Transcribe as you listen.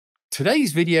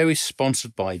Today's video is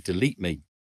sponsored by Delete Me.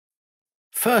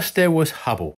 First there was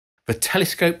Hubble, the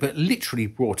telescope that literally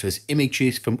brought us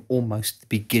images from almost the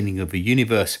beginning of the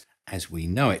universe as we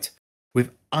know it,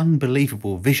 with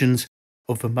unbelievable visions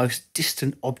of the most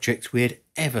distant objects we had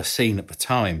ever seen at the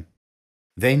time.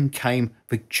 Then came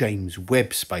the James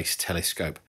Webb Space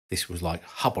Telescope. This was like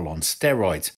Hubble on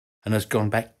steroids and has gone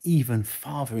back even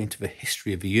farther into the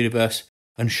history of the universe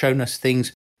and shown us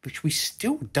things which we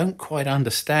still don't quite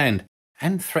understand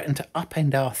and threaten to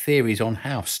upend our theories on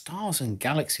how stars and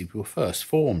galaxies were first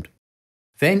formed.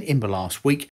 Then in the last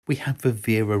week we had the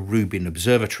Vera Rubin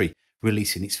Observatory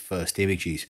releasing its first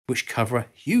images, which cover a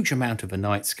huge amount of the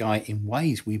night sky in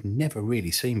ways we've never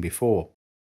really seen before.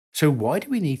 So why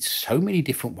do we need so many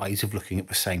different ways of looking at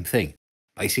the same thing?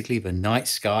 Basically the night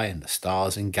sky and the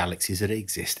stars and galaxies that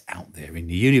exist out there in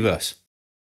the universe.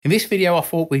 In this video I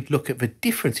thought we'd look at the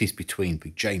differences between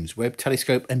the James Webb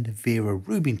Telescope and the Vera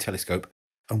Rubin Telescope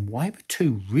and why the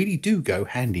two really do go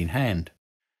hand in hand.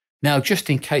 Now, just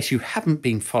in case you haven't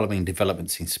been following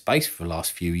developments in space for the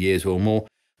last few years or more,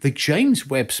 the James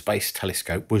Webb Space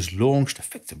Telescope was launched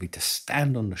effectively to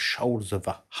stand on the shoulders of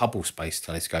the Hubble Space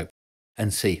Telescope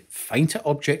and see fainter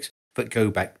objects that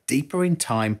go back deeper in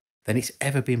time than it's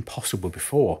ever been possible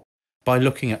before, by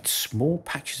looking at small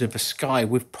patches of the sky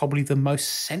with probably the most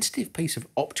sensitive piece of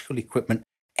optical equipment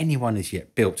anyone has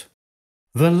yet built.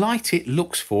 The light it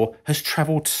looks for has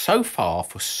travelled so far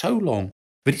for so long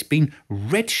that it's been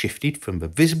redshifted from the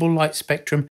visible light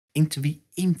spectrum into the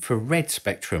infrared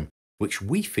spectrum, which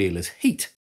we feel as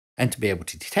heat, and to be able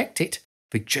to detect it,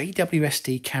 the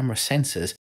JWST camera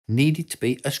sensors needed to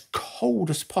be as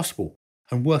cold as possible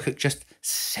and work at just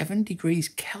 7 degrees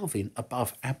Kelvin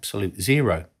above absolute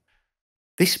zero.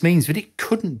 This means that it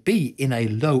couldn't be in a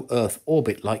low Earth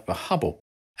orbit like the Hubble,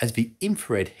 as the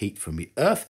infrared heat from the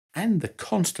Earth and the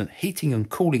constant heating and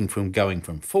cooling from going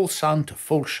from full sun to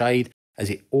full shade as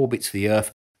it orbits the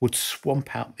Earth would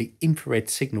swamp out the infrared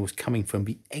signals coming from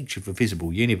the edge of the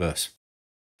visible universe.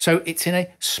 So it's in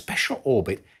a special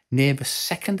orbit near the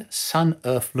second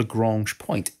Sun-Earth Lagrange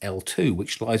point, L2,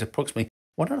 which lies approximately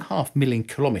 1.5 million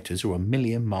kilometres or 1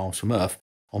 million miles from Earth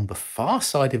on the far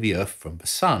side of the Earth from the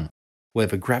Sun, where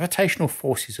the gravitational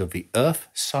forces of the Earth,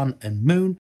 Sun and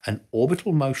Moon and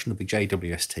orbital motion of the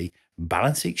JWST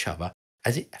balance each other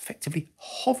as it effectively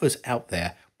hovers out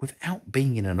there without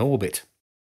being in an orbit.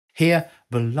 Here,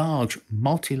 the large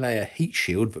multi-layer heat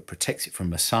shield that protects it from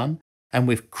the Sun, and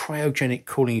with cryogenic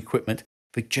cooling equipment,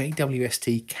 the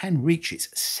JWST can reach its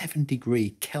 7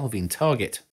 degree Kelvin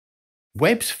target.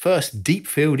 Webb's first deep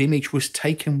field image was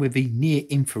taken with the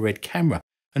near-infrared camera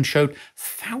and showed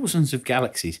thousands of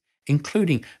galaxies,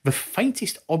 including the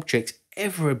faintest objects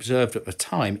ever observed at the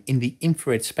time in the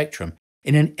infrared spectrum,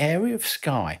 in an area of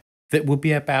sky that would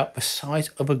be about the size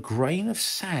of a grain of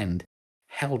sand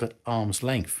held at arm's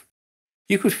length.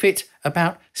 You could fit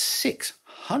about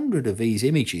 600 of these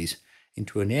images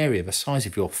into an area the size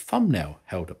of your thumbnail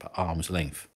held up at arm's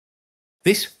length.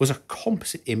 This was a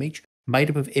composite image made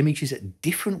up of images at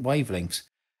different wavelengths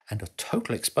and a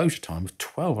total exposure time of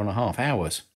 12.5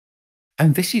 hours.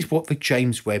 And this is what the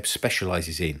James Webb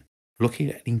specialises in, looking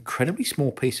at an incredibly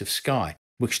small piece of sky,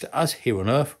 which to us here on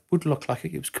Earth would look like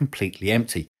it was completely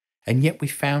empty, and yet we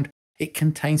found it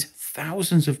contains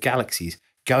thousands of galaxies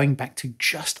going back to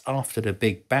just after the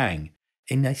Big Bang,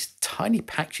 in these tiny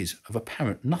patches of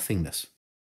apparent nothingness.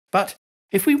 But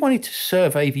if we wanted to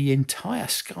survey the entire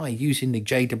sky using the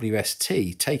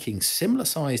JWST, taking similar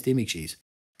sized images,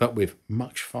 but with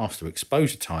much faster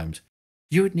exposure times,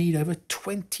 you would need over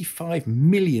 25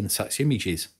 million such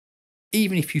images.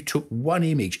 Even if you took one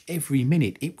image every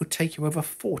minute, it would take you over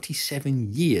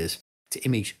 47 years to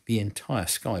image the entire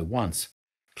sky once.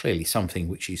 Clearly something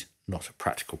which is not a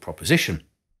practical proposition.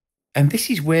 And this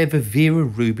is where the Vera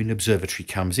Rubin Observatory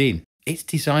comes in. It's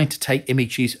designed to take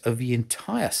images of the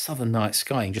entire southern night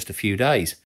sky in just a few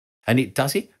days. And it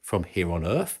does it from here on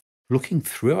Earth, looking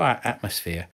through our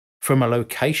atmosphere, from a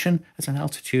location at an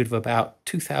altitude of about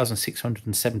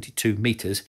 2,672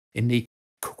 metres in the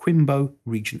Coquimbo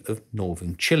region of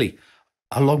northern Chile,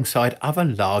 alongside other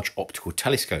large optical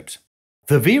telescopes.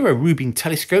 The Vera Rubin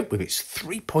telescope, with its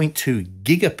 3.2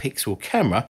 gigapixel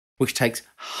camera, which takes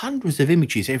hundreds of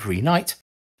images every night,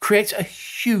 creates a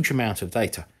huge amount of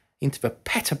data, into the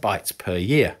petabytes per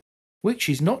year, which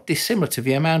is not dissimilar to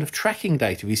the amount of tracking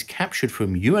data is captured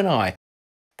from you and I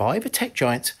by the tech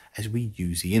giants as we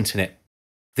use the internet.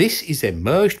 This is then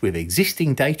merged with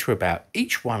existing data about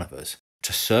each one of us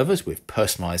to serve us with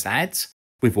personalised ads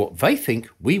with what they think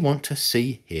we want to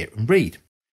see, hear and read.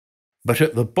 But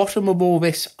at the bottom of all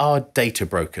this are data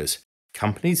brokers,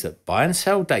 companies that buy and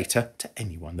sell data to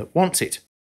anyone that wants it.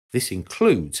 This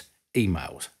includes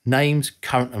emails, names,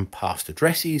 current and past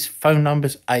addresses, phone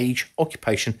numbers, age,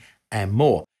 occupation, and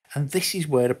more. And this is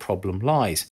where the problem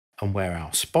lies, and where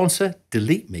our sponsor,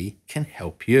 Delete Me, can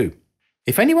help you.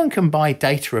 If anyone can buy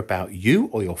data about you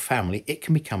or your family, it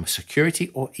can become a security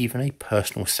or even a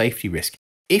personal safety risk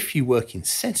if you work in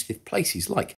sensitive places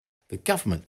like the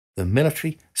government, the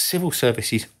military, civil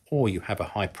services, or you have a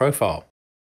high profile.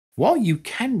 While you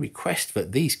can request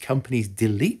that these companies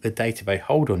delete the data they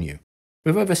hold on you,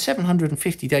 with over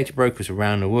 750 data brokers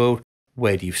around the world,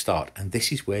 where do you start? And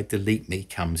this is where Delete Me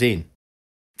comes in.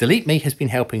 Delete Me has been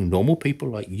helping normal people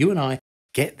like you and I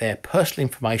get their personal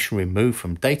information removed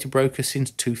from data brokers since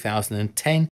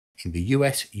 2010 in the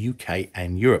US, UK,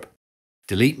 and Europe.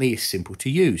 Delete Me is simple to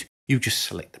use. You just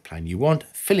select the plan you want,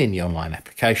 fill in the online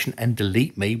application, and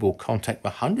Delete Me will contact the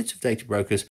hundreds of data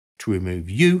brokers to remove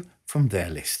you from their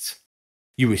lists.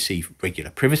 You receive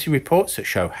regular privacy reports that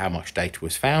show how much data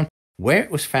was found, where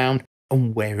it was found,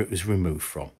 and where it was removed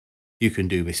from. You can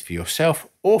do this for yourself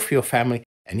or for your family,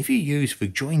 and if you use the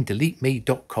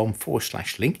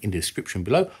joindeleteme.com/link in the description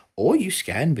below, or you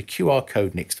scan the QR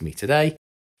code next to me today,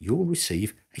 you'll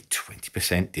receive a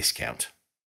 20% discount.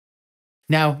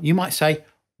 Now, you might say,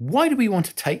 why do we want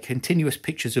to take continuous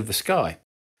pictures of the sky?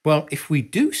 Well, if we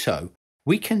do so,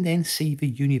 we can then see the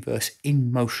universe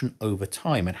in motion over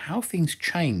time and how things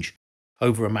change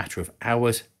over a matter of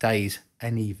hours, days,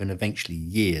 and even eventually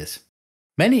years.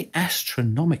 Many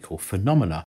astronomical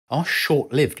phenomena are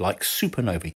short-lived, like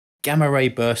supernovae, gamma-ray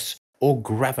bursts, or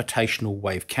gravitational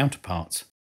wave counterparts.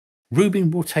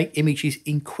 Rubin will take images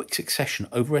in quick succession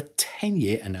over a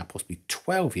 10-year and now possibly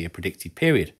 12-year predicted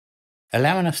period,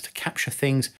 allowing us to capture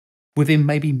things within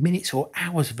maybe minutes or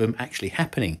hours of them actually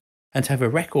happening, and to have a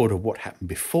record of what happened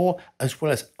before as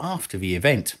well as after the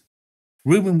event.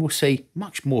 Rubin will see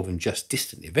much more than just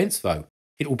distant events though.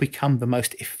 It will become the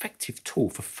most effective tool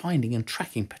for finding and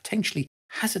tracking potentially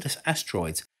hazardous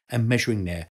asteroids and measuring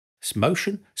their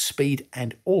motion, speed,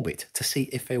 and orbit to see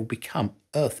if they will become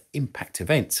Earth impact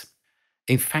events.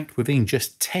 In fact, within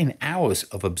just 10 hours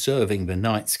of observing the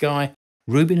night sky,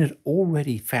 Rubin had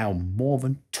already found more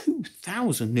than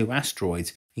 2,000 new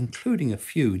asteroids, including a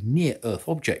few near-Earth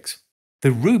objects.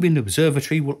 The Rubin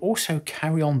Observatory will also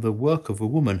carry on the work of a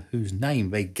woman whose name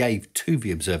they gave to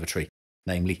the observatory,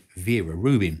 namely Vera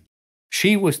Rubin.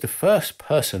 She was the first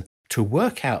person to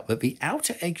work out that the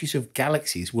outer edges of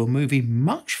galaxies were moving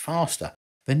much faster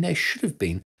than they should have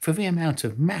been for the amount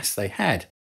of mass they had,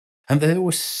 and that there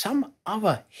was some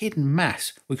other hidden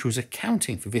mass which was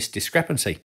accounting for this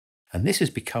discrepancy, and this has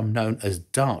become known as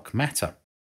dark matter.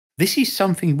 This is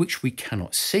something which we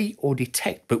cannot see or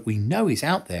detect, but we know is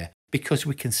out there because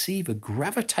we can see the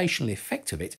gravitational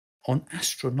effect of it on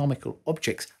astronomical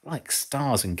objects like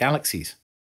stars and galaxies.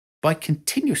 By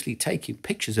continuously taking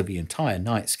pictures of the entire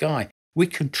night sky, we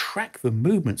can track the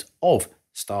movements of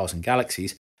stars and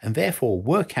galaxies and therefore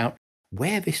work out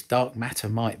where this dark matter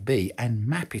might be and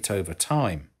map it over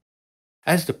time.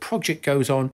 As the project goes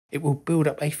on, it will build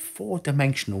up a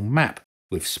 4-dimensional map,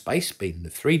 with space being the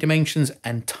 3 dimensions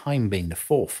and time being the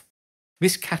 4th.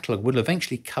 This catalogue will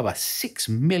eventually cover 6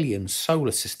 million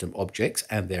solar system objects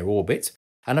and their orbits,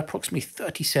 and approximately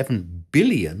 37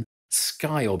 billion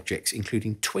sky objects,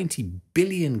 including 20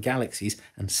 billion galaxies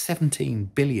and 17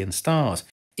 billion stars,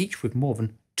 each with more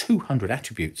than 200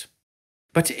 attributes.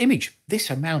 But to image this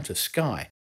amount of sky,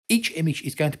 each image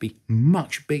is going to be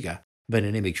much bigger than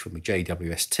an image from a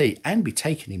JWST and be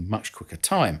taken in much quicker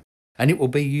time, and it will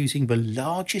be using the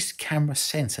largest camera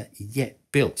sensor yet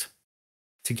built.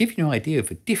 To give you an idea of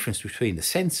the difference between the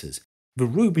sensors, the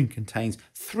Rubin contains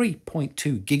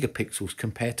 3.2 gigapixels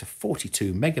compared to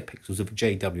 42 megapixels of a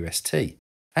JWST.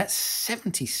 That's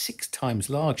 76 times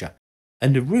larger,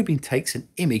 and the Rubin takes an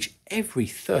image every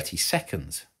 30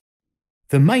 seconds.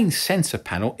 The main sensor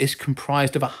panel is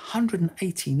comprised of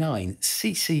 189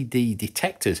 CCD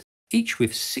detectors, each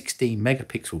with 16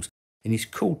 megapixels, and is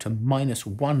cooled to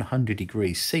 -100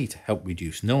 degrees C to help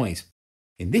reduce noise.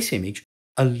 In this image,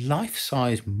 a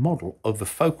life-size model of the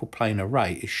focal plane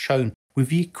array is shown with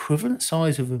the equivalent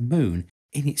size of the moon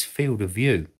in its field of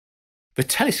view. The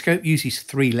telescope uses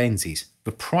 3 lenses,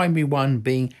 the primary one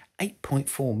being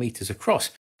 8.4 meters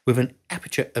across with an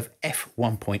aperture of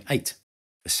f1.8.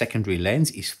 The secondary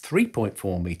lens is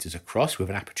 3.4 meters across with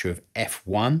an aperture of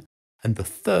f1, and the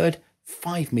third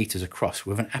 5 meters across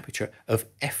with an aperture of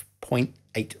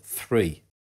f.83.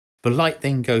 The light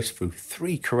then goes through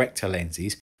 3 corrector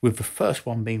lenses, with the first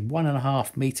one being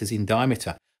 1.5 meters in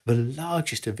diameter, the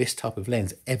largest of this type of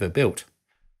lens ever built.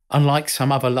 Unlike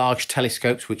some other large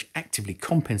telescopes which actively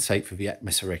compensate for the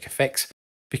atmospheric effects,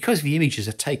 because the images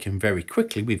are taken very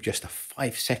quickly with just a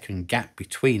 5-second gap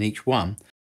between each one,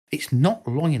 it's not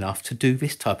long enough to do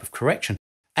this type of correction,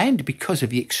 and because of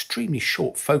the extremely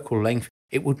short focal length,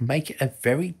 it would make it a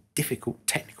very difficult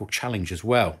technical challenge as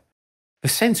well. The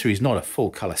sensor is not a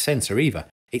full colour sensor either,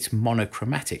 it's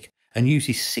monochromatic and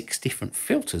uses 6 different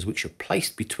filters which are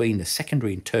placed between the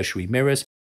secondary and tertiary mirrors,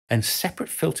 and separate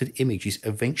filtered images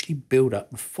eventually build up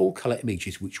the full colour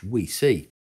images which we see.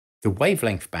 The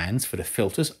wavelength bands for the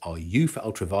filters are U for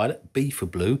ultraviolet, B for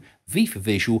blue, V for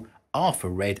visual, R for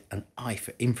red and I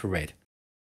for infrared.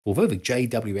 Although the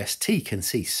JWST can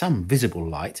see some visible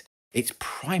light, it's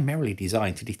primarily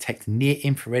designed to detect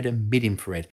near-infrared and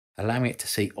mid-infrared, allowing it to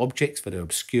see objects that are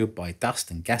obscured by dust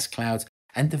and gas clouds,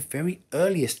 and the very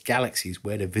earliest galaxies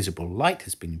where the visible light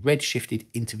has been redshifted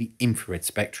into the infrared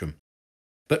spectrum.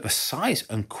 But the size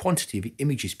and quantity of the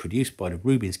images produced by the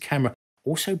Rubin's camera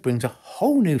also brings a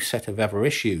whole new set of other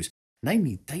issues,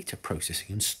 namely data processing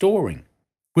and storing.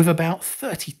 With about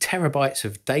 30 terabytes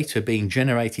of data being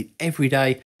generated every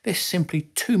day, there's simply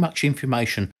too much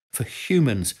information for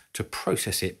humans to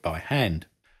process it by hand.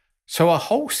 So a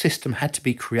whole system had to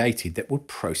be created that would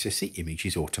process the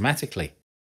images automatically.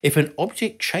 If an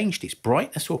object changed its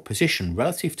brightness or position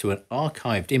relative to an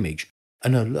archived image,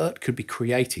 an alert could be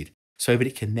created so that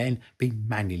it can then be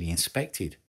manually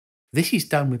inspected. This is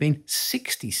done within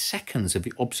 60 seconds of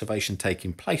the observation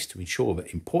taking place to ensure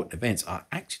that important events are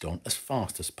acted on as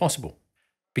fast as possible.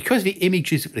 Because the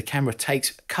images that the camera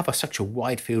takes cover such a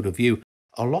wide field of view,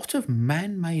 a lot of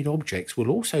man-made objects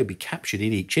will also be captured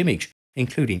in each image,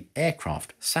 including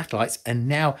aircraft, satellites, and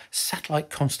now satellite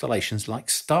constellations like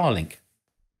Starlink.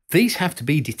 These have to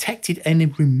be detected and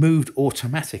then removed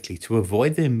automatically to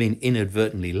avoid them being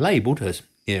inadvertently labelled as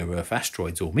near-Earth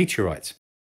asteroids or meteorites.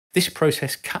 This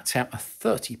process cuts out a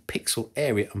 30-pixel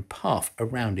area and path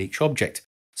around each object,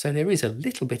 so there is a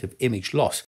little bit of image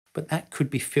loss, but that could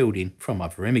be filled in from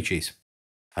other images.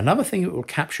 Another thing it will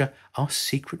capture are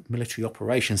secret military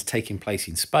operations taking place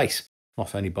in space,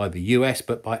 not only by the US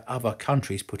but by other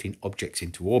countries putting objects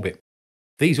into orbit.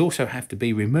 These also have to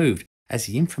be removed, as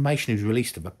the information is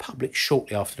released to the public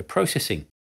shortly after the processing.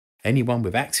 Anyone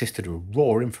with access to the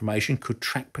raw information could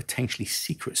track potentially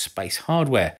secret space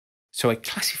hardware, so a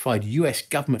classified US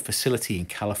government facility in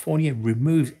California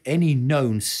removes any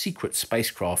known secret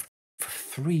spacecraft for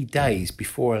 3 days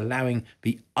before allowing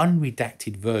the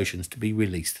unredacted versions to be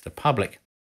released to the public.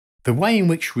 The way in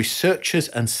which researchers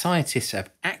and scientists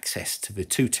have access to the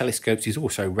two telescopes is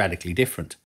also radically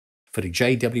different. For the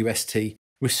JWST,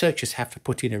 researchers have to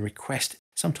put in a request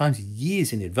sometimes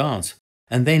years in advance,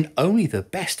 and then only the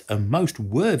best and most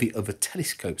worthy of a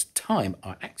telescope's time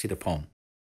are acted upon.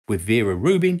 With Vera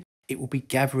Rubin, it will be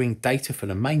gathering data for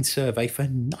the main survey for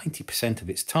 90% of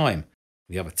its time.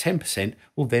 The other 10%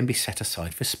 will then be set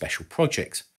aside for special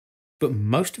projects. But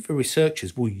most of the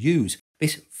researchers will use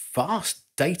this vast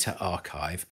data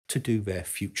archive to do their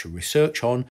future research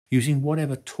on, using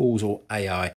whatever tools or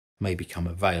AI may become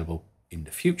available in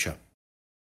the future.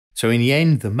 So in the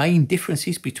end, the main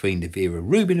differences between the Vera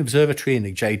Rubin Observatory and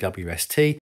the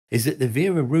JWST is that the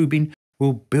Vera Rubin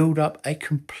will build up a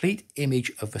complete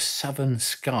image of the southern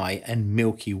sky and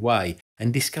Milky Way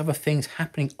and discover things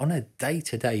happening on a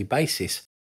day-to-day basis,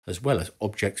 as well as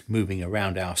objects moving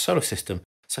around our solar system,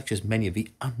 such as many of the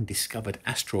undiscovered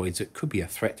asteroids that could be a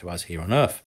threat to us here on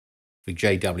Earth. The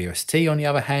JWST, on the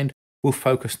other hand, will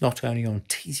focus not only on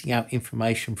teasing out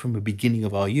information from the beginning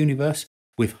of our universe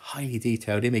with highly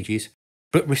detailed images,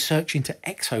 but research into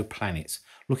exoplanets,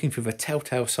 looking for the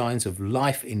telltale signs of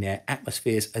life in their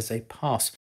atmospheres as they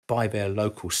pass by their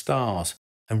local stars,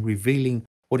 and revealing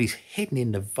what is hidden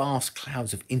in the vast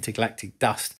clouds of intergalactic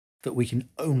dust that we can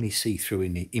only see through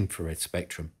in the infrared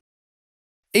spectrum.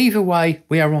 Either way,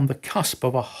 we are on the cusp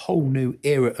of a whole new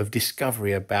era of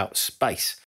discovery about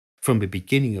space, from the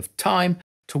beginning of time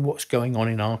to what's going on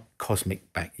in our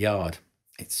cosmic backyard.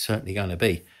 It's certainly going to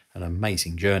be an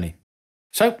amazing journey.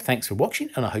 So thanks for watching,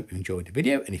 and I hope you enjoyed the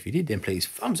video, and if you did, then please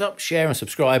thumbs up, share and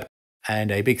subscribe, and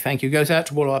a big thank you goes out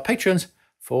to all our patrons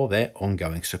for their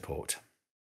ongoing support.